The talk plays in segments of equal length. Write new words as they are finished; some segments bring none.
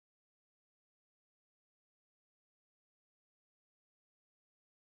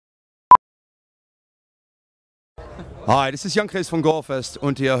Hi, this is Jan Chris from Gorefest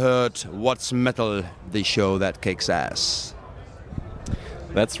und ihr hört What's Metal, the show that kicks ass.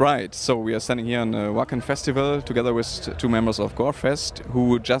 That's right. So we are standing here on a Wacken Festival together with two members of Gorefest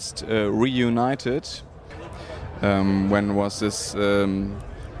who just reunited. When was this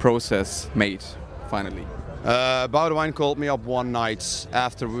process made, finally? Boudewijn called me up one night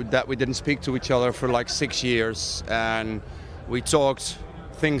after that we didn't speak to each other for like 6 years, and we talked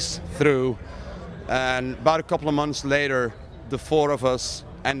things through. And about a couple of months later, the four of us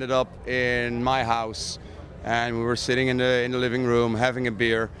ended up in my house, and we were sitting in the living room having a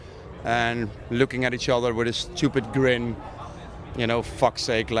beer and looking at each other with a stupid grin. You know, fuck's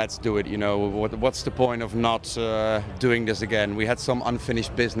sake, let's do it. You know, what's the point of not doing this again? We had some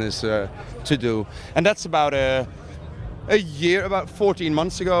unfinished business to do, and that's about a year, about 14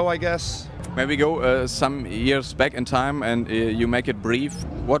 months ago, I guess. Maybe go some years back in time and you make it brief.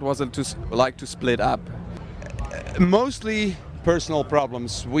 What was it like to split up? Mostly personal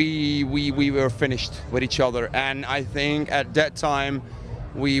problems. We were finished with each other, and I think at that time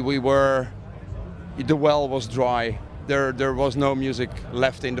the well was dry. There was no music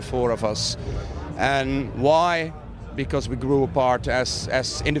left in the four of us. And why? Because we grew apart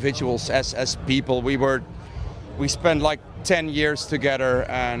as individuals, as people. We spent like 10 years together,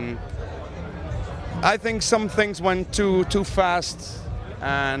 and I think some things went too fast,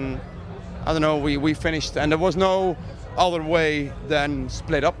 and I don't know, we finished, and there was no other way than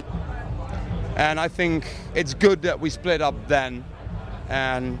split up. And I think it's good that we split up then,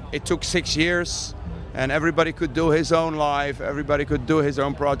 and it took 6 years, and everybody could do his own life, everybody could do his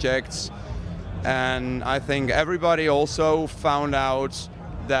own projects, and I think everybody also found out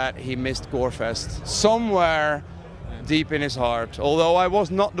that he missed Gorefest somewhere deep in his heart. Although I was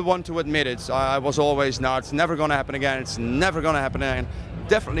not the one to admit it, I was always, no, it's never gonna happen again, it's never gonna happen again,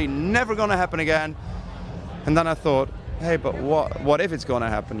 definitely never gonna happen again. And then I thought, hey, but what if it's gonna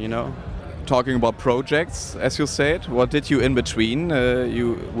happen, you know? Talking about projects, as you said, what did you in between?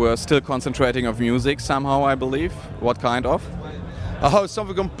 You were still concentrating on music somehow, I believe. What kind of? Oh,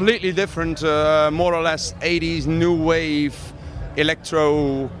 something completely different, more or less 80s new wave,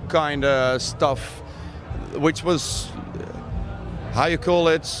 electro kind of stuff, which was, how you call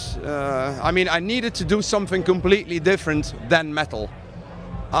it, I mean, I needed to do something completely different than metal.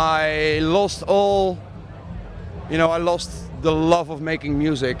 I lost the love of making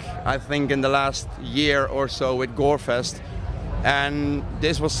music, I think, in the last year or so with Gorefest. And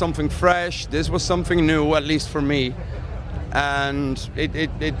this was something fresh, this was something new, at least for me. And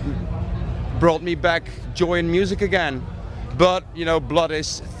it brought me back joy in music again. But, you know, blood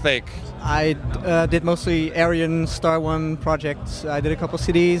is thick. I did mostly Aryan Star One projects. I did a couple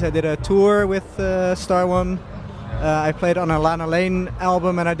CDs, I did a tour with Star One. I played on a Lana Lane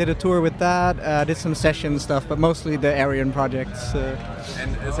album and I did a tour with that. I did some session stuff, but mostly the Aryan projects.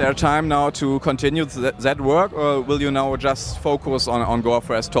 And is there time now to continue that work, or will you now just focus on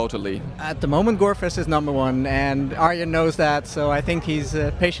Gorefest totally? At the moment, Gorefest is #1, and Aryan knows that, so I think he's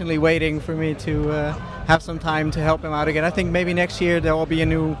patiently waiting for me to have some time to help him out again. I think maybe next year there will be a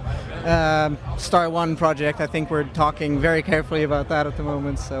new Star One project. I think we're talking very carefully about that at the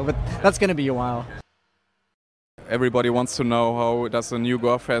moment, so but that's going to be a while. Everybody wants to know how does the new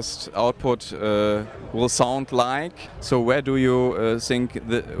Gorefest output will sound like. So where do you think,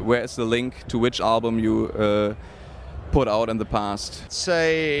 where is the link to which album you put out in the past?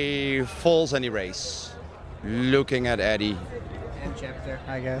 Say Falls and Erase, looking at Eddie. And Chapter,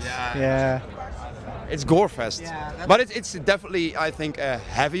 I guess. Yeah. It's Gorefest, but it's definitely, I think, a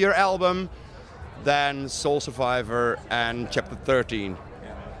heavier album than Soul Survivor and Chapter 13.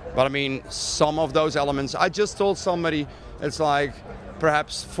 But I mean, some of those elements, I just told somebody, it's like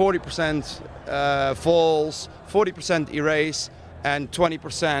perhaps 40% Falls, 40% Erase, and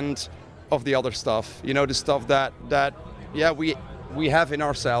 20% of the other stuff. You know, the stuff that we have in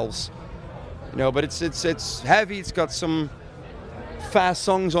ourselves. You know, but it's heavy. It's got some fast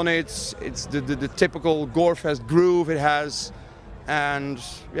songs on it. It's the typical Gorefest groove it has, and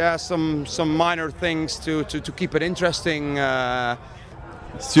yeah, some minor things to keep it interesting.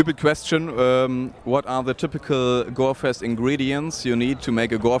 Stupid question. What are the typical Gorefest ingredients you need to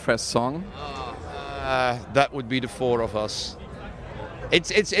make a Gorefest song? That would be the four of us.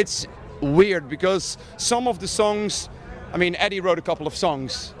 It's weird because some of the songs, I mean, Eddie wrote a couple of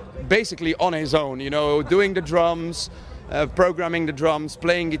songs basically on his own, you know, doing the drums, programming the drums,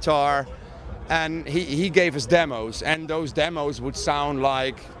 playing guitar, and he gave us demos, and those demos would sound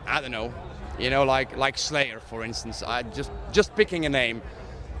like, I don't know, you know, like Slayer, for instance. I just picking a name.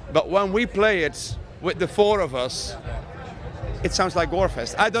 But when we play it with the four of us, it sounds like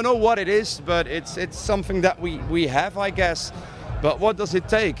Gorefest. I don't know what it is, but it's something that we have, I guess. But what does it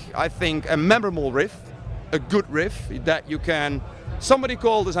take? I think a memorable riff, a good riff that you can... Somebody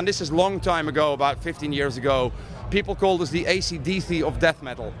called us, and this is a long time ago, about 15 years ago, people called us the AC/DC of death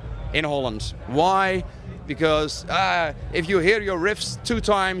metal in Holland. Why? Because if you hear your riffs 2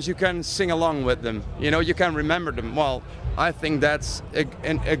 times, you can sing along with them. You know, you can remember them. Well, I think that's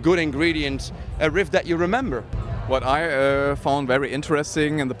a good ingredient, a riff that you remember. What I found very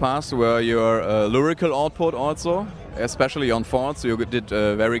interesting in the past were your lyrical output also, especially on Forts. You did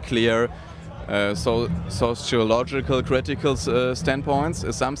very clear sociological, critical standpoints.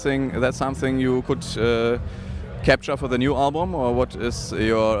 Is that something you could capture for the new album, or what is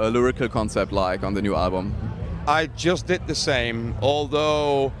your lyrical concept like on the new album? I just did the same,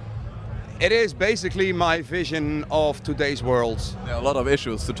 although it is basically my vision of today's world. There are a lot of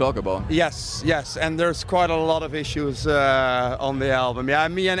issues to talk about. Yes, and there's quite a lot of issues on the album. Yeah,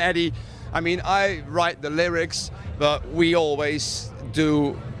 me and Eddie, I mean, I write the lyrics, but we always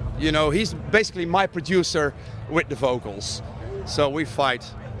do, you know, he's basically my producer with the vocals. So we fight.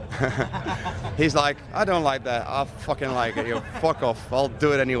 He's like, I don't like that. I fucking like it. You fuck off. I'll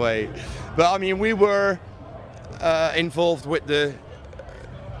do it anyway. But I mean, we were involved with the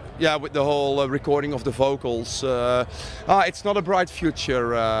whole recording of the vocals. It's not a bright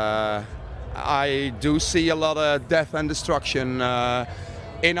future. I do see a lot of death and destruction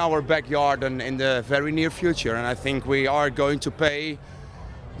in our backyard and in the very near future. And I think we are going to pay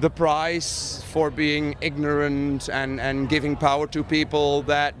the price for being ignorant and giving power to people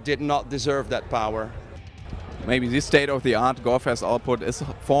that did not deserve that power. Maybe the state-of-the-art Gorefest output is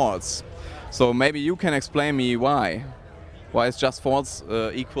false. So maybe you can explain me why. Why is just false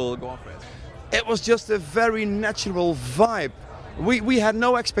equal Gorefest? It was just a very natural vibe. We had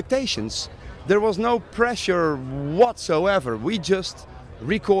no expectations. There was no pressure whatsoever. We just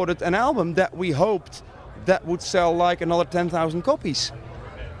recorded an album that we hoped that would sell like another 10,000 copies.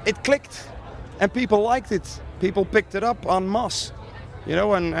 It clicked and people liked it. People picked it up en masse, you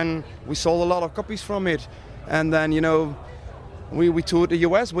know, and we sold a lot of copies from it. And then, you know, we toured the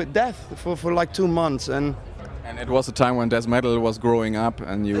US with Death for like 2 months. And it was a time when death metal was growing up,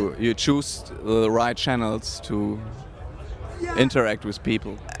 and you choose the right channels to interact with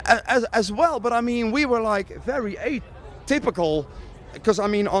people. As well, but I mean, we were like very atypical. Because I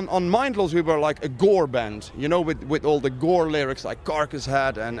mean, on Mindloss we were like a gore band, you know, with all the gore lyrics like Carcass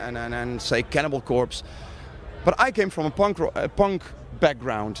had and say Cannibal Corpse. But I came from a punk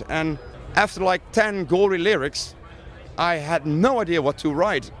background, and after like 10 gory lyrics, I had no idea what to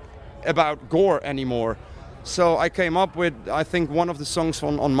write about gore anymore. So I came up with, I think, one of the songs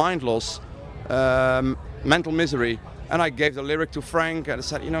on Mindloss, Mental Misery, and I gave the lyric to Frank and I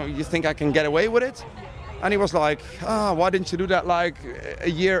said, you know, you think I can get away with it? And he was like, why didn't you do that like a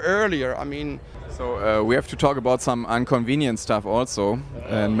year earlier? I mean... So we have to talk about some inconvenient stuff also,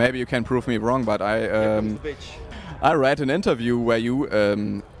 and maybe you can prove me wrong, but I read an interview where you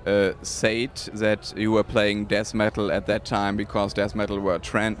said that you were playing death metal at that time because death metal was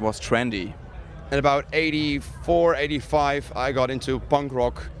trendy. In about 84, 85, I got into punk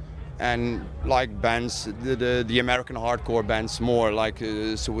rock and like bands, the American hardcore bands more, like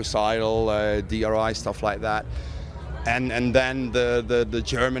Suicidal, DRI, stuff like that. And then the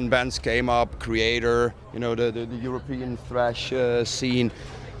German bands came up, Koeijer, you know, the European thrash scene,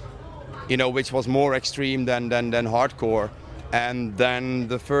 you know, which was more extreme than hardcore. And then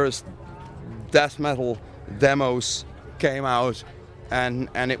the first death metal demos came out, and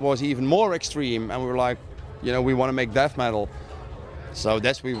it was even more extreme. And we were like, you know, we want to make death metal. So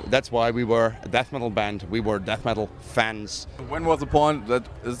that's why we were a death metal band. We were death metal fans. When was the point? That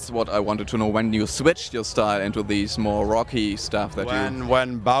is what I wanted to know. When you switched your style into these more rocky stuff that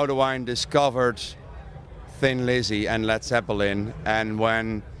when Boudewijn discovered Thin Lizzy and Led Zeppelin, and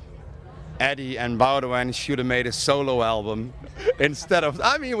when Eddie and Boudewijn should have made a solo album instead of...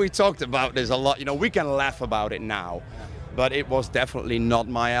 I mean, we talked about this a lot. You know, we can laugh about it now, but it was definitely not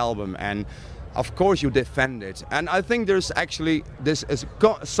my album. And of course you defend it, and I think there's actually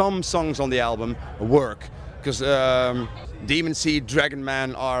some songs on the album work, because Demon Seed, Dragon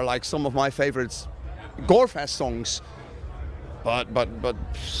Man are like some of my favorites Gorefest songs, but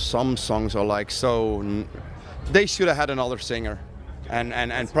some songs are like so... They should have had another singer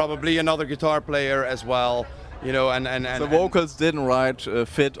and probably another guitar player as well, you know, and the vocals didn't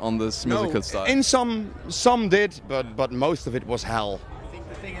fit on this musical style. In some did, but most of it was hell.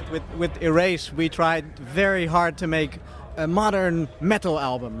 With Erase, we tried very hard to make a modern metal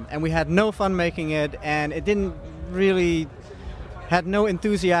album, and we had no fun making it, and it didn't really had no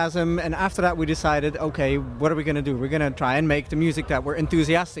enthusiasm, and after that we decided, okay, what are we going to do? We're going to try and make the music that we're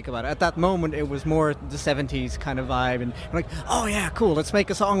enthusiastic about. At that moment it was more the 70s kind of vibe, and we're like, oh yeah, cool, let's make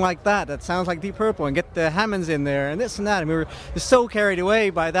a song like that. That sounds like Deep Purple, and get the Hammonds in there and this and that. And we were just so carried away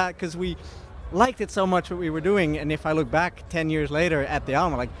by that because we liked it so much what we were doing. And if I look back 10 years later at the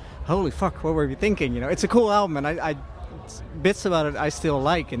album, I'm like, holy fuck, what were we thinking? You know, it's a cool album, and I bits about it I still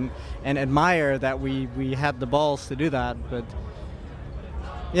like and admire that we had the balls to do that. But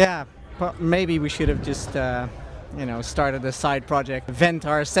yeah, maybe we should have just started a side project, vent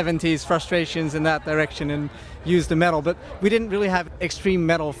our 70s frustrations in that direction and use the metal. But we didn't really have extreme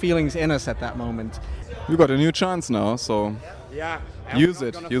metal feelings in us at that moment. You got a new chance now, so Yeah. use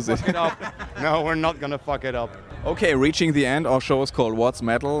it. No, we're not gonna fuck it up. Okay, reaching the end, our show is called What's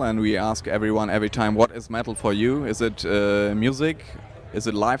Metal, and we ask everyone every time, what is metal for you? Is it music? Is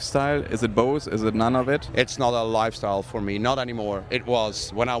it lifestyle? Is it both? Is it none of it? It's not a lifestyle for me, not anymore. It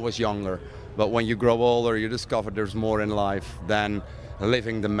was when I was younger. But when you grow older, you discover there's more in life than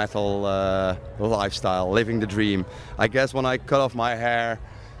living the metal lifestyle, living the dream. I guess when I cut off my hair,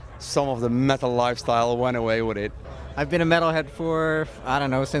 some of the metal lifestyle went away with it. I've been a metalhead for, I don't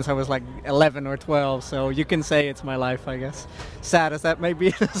know, since I was like 11 or 12, so you can say it's my life, I guess. Sad as that may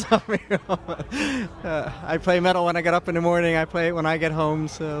be. I play metal when I get up in the morning, I play it when I get home,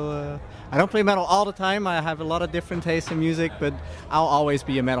 so I don't play metal all the time. I have a lot of different tastes in music, but I'll always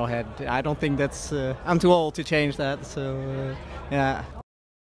be a metalhead. I don't think that's, I'm too old to change that, so yeah.